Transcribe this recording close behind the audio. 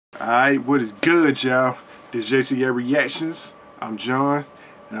Alright, what is good, y'all? This J.C.A. Reactions. I'm John,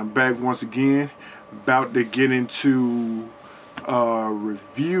 and I'm back once again. About to get into a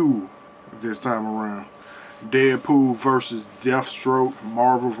review this time around. Deadpool versus Deathstroke,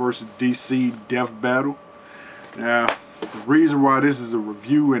 Marvel versus DC Death Battle. Now, the reason why this is a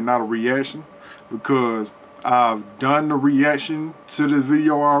review and not a reaction, because I've done the reaction to this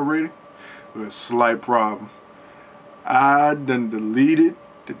video already, with a slight problem. I done deleted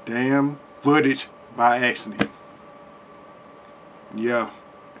the damn footage by accident. Yeah,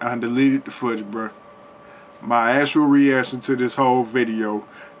 I deleted the footage, bro. My actual reaction to this whole video,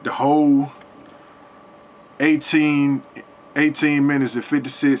 the whole 18 minutes and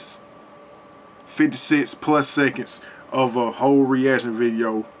 56 plus seconds of a whole reaction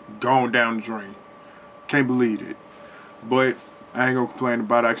video gone down the drain. Can't believe it. But I ain't gonna complain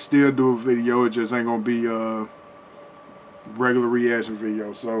about it. I can still do a video. It just ain't gonna be regular reaction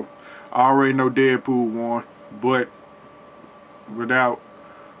video. So I already know Deadpool won, but without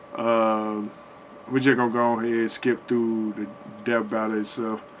we're just gonna go ahead and skip through the death battle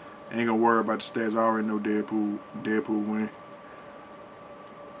itself. Ain't gonna worry about the stats. I already know Deadpool win.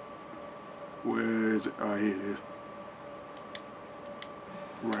 Where is it? Oh, here it is.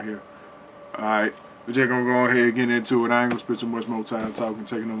 Right here. Alright. We're just gonna go ahead and get into it. I ain't gonna spend too much more time talking,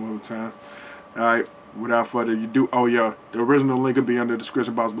 taking no more time. Alright. Without further ado, oh yeah, the original link will be under the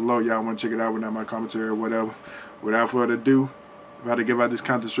description box below. Y'all want to check it out without my commentary or whatever. Without further ado, I'm about to give out this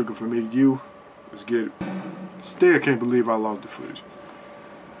content strictly from me to you. Let's get it. Still can't believe I lost the footage.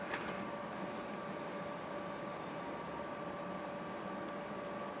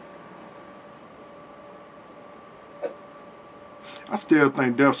 I still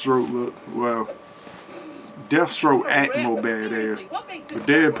think Deathstroke look, well, Deathstroke act more badass. But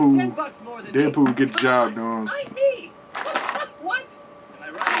Deadpool get the job done. What? Am I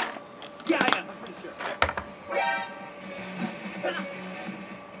right? Yeah, I am. I'm pretty sure.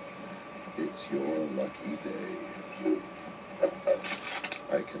 It's your lucky day.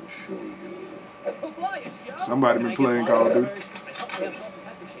 I can show you. Somebody been playing Call of Duty.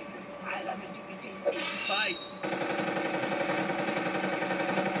 Bye.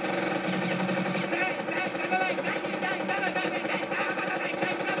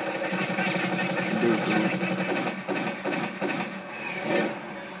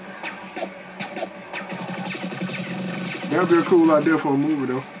 That'd be a cool idea for a movie,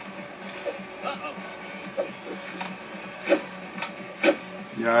 though.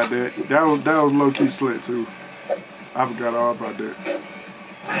 Yeah, that was low key slick too. I forgot all about that.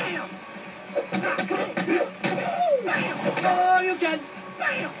 Bam! Oh, you can!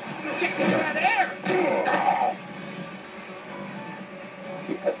 Bam! Get me out of air!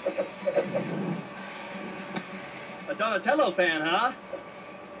 A Donatello fan, huh?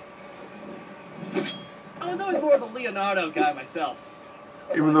 I was always more of a Leonardo guy myself.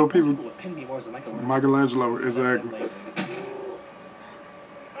 Even though people would pin me more as a Michelangelo, exactly.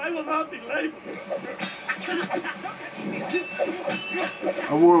 I will not be labeled.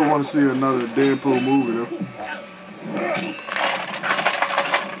 I would want to see another Deadpool movie though.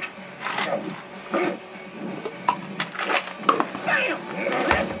 Bam!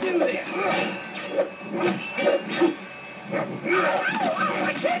 Let's do this.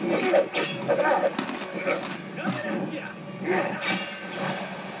 I can't believe it.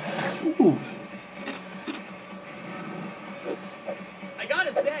 Ooh. I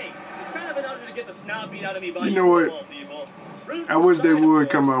gotta say, it's kind of an honor to get the snob beat out of me by you know what? people. I wish they would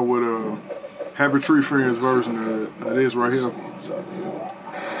come out with a Happy Tree Friends version of this right here.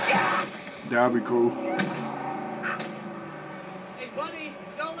 That'd be cool. Hey, buddy,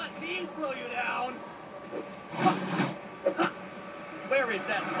 don't let me slow you down. Where is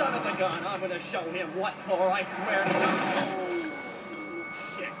that son of a gun? I'm gonna show him what for, I swear to God. Oh,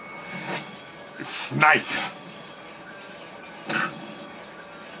 shit. Snipe.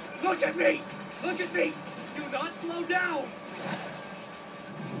 Look at me! Look at me! Do not slow down!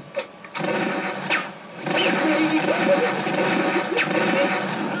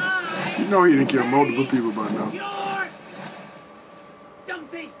 You know he didn't kill multiple people by now. Your dumb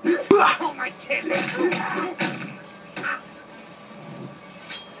face! Oh, my kid!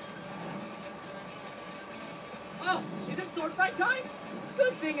 Oh, is it sword fight time?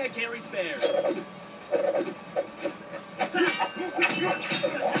 Good thing I carry spares.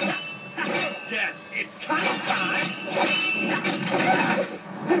 Guess it's cut time.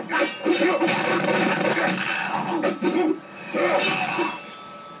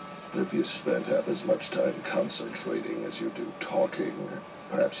 If you spent half as much time concentrating as you do talking,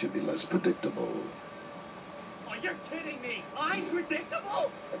 perhaps you'd be less predictable. Are you're kidding me. I'm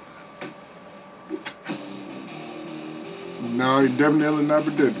predictable? No, he's definitely not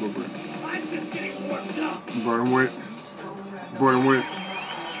predictable, bro. I'm just getting warmed up.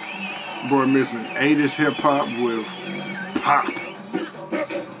 Boy missing 80s hip hop with pop.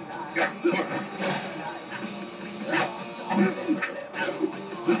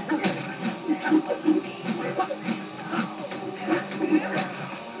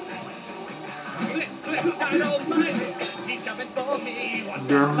 I don't mind it. He's coming for me. What's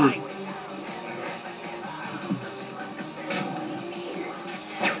that fight?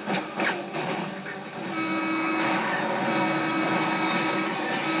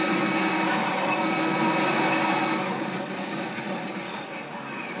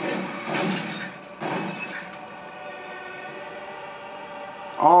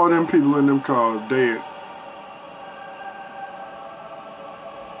 All them people in them cars dead.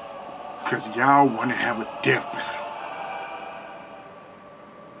 Cause y'all wanna have a death battle.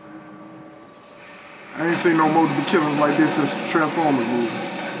 I ain't seen no multiple killers like this since the Transformers movie.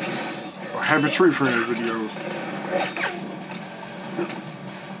 Or Happy Tree Friends videos.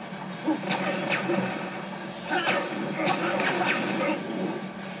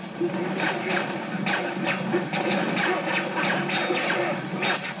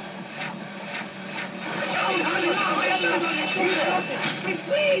 It's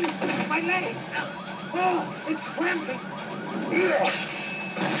clean! My leg! Oh, it's cramping!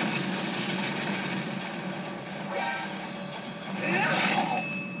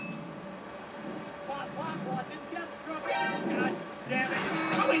 Watching Deathstroke! God damn it!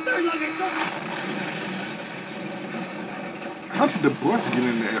 Oh wait, third leg, How did the bus get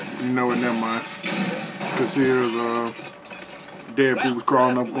in there? You know, never mind. Cause here's Deadpool was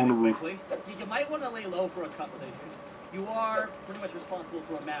crawling up on the roof. You might want to lay low for a couple days. You are pretty much responsible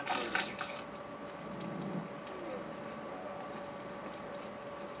for a mass murder.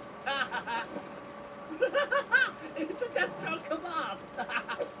 It's a Deathstroke kebab!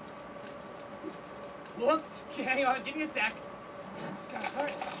 Whoops, hang on, give me a sec. This gonna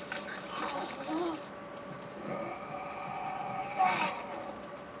hurt.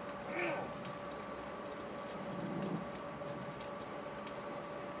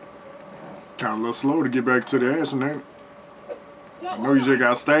 Kinda a little slow to get back to the action, ain't it? I know you just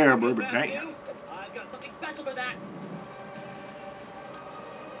got stabbed, bro, but damn. I've got something special for that.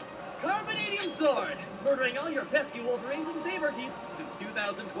 Carbonadium sword, murdering all your pesky Wolverines and saber teeth since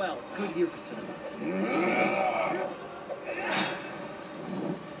 2012. Good year for cinema.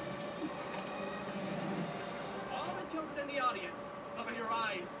 All the children in the audience, cover your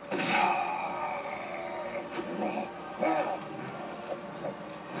eyes.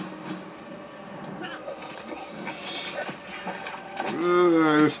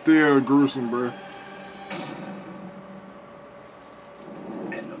 It's still gruesome, bro.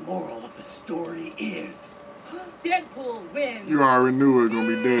 And the moral of the story is Deadpool wins. You already knew it was gonna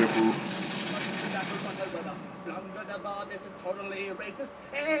be Deadpool. This is totally racist.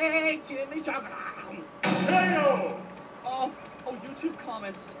 Hey, Jimmy John. Oh, YouTube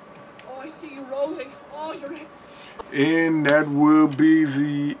comments. Oh, I see you rolling. Oh, you're. And that will be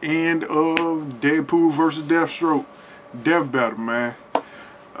the end of Deadpool versus Deathstroke. Death battle, man.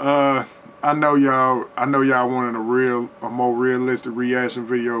 I know y'all wanted a more realistic reaction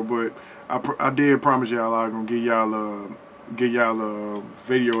video, but I did promise y'all I was gonna get y'all a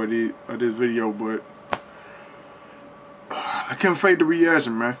video of this video, but I couldn't fake the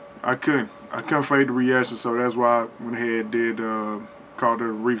reaction, man. I couldn't fake the reaction, so that's why I went ahead and did called it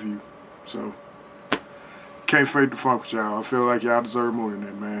a review. So can't fake the funk with y'all. I feel like y'all deserve more than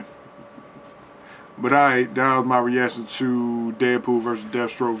that, man. But alright, that was my reaction to Deadpool versus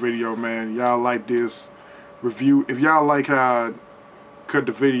Deathstroke video, man. Y'all like this review? If y'all like how I cut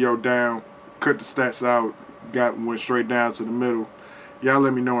the video down, cut the stats out, went straight down to the middle, y'all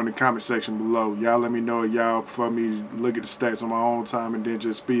let me know in the comment section below. Y'all let me know if y'all prefer me to look at the stats on my own time and then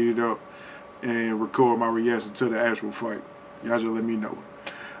just speed it up and record my reaction to the actual fight. Y'all just let me know.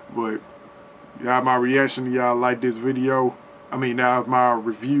 But y'all, my reaction, y'all like this video. I mean, now my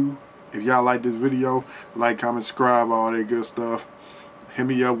review. If y'all like this video, like, comment, subscribe, all that good stuff. Hit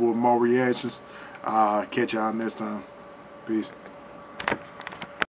me up with more reactions. Catch y'all next time. Peace.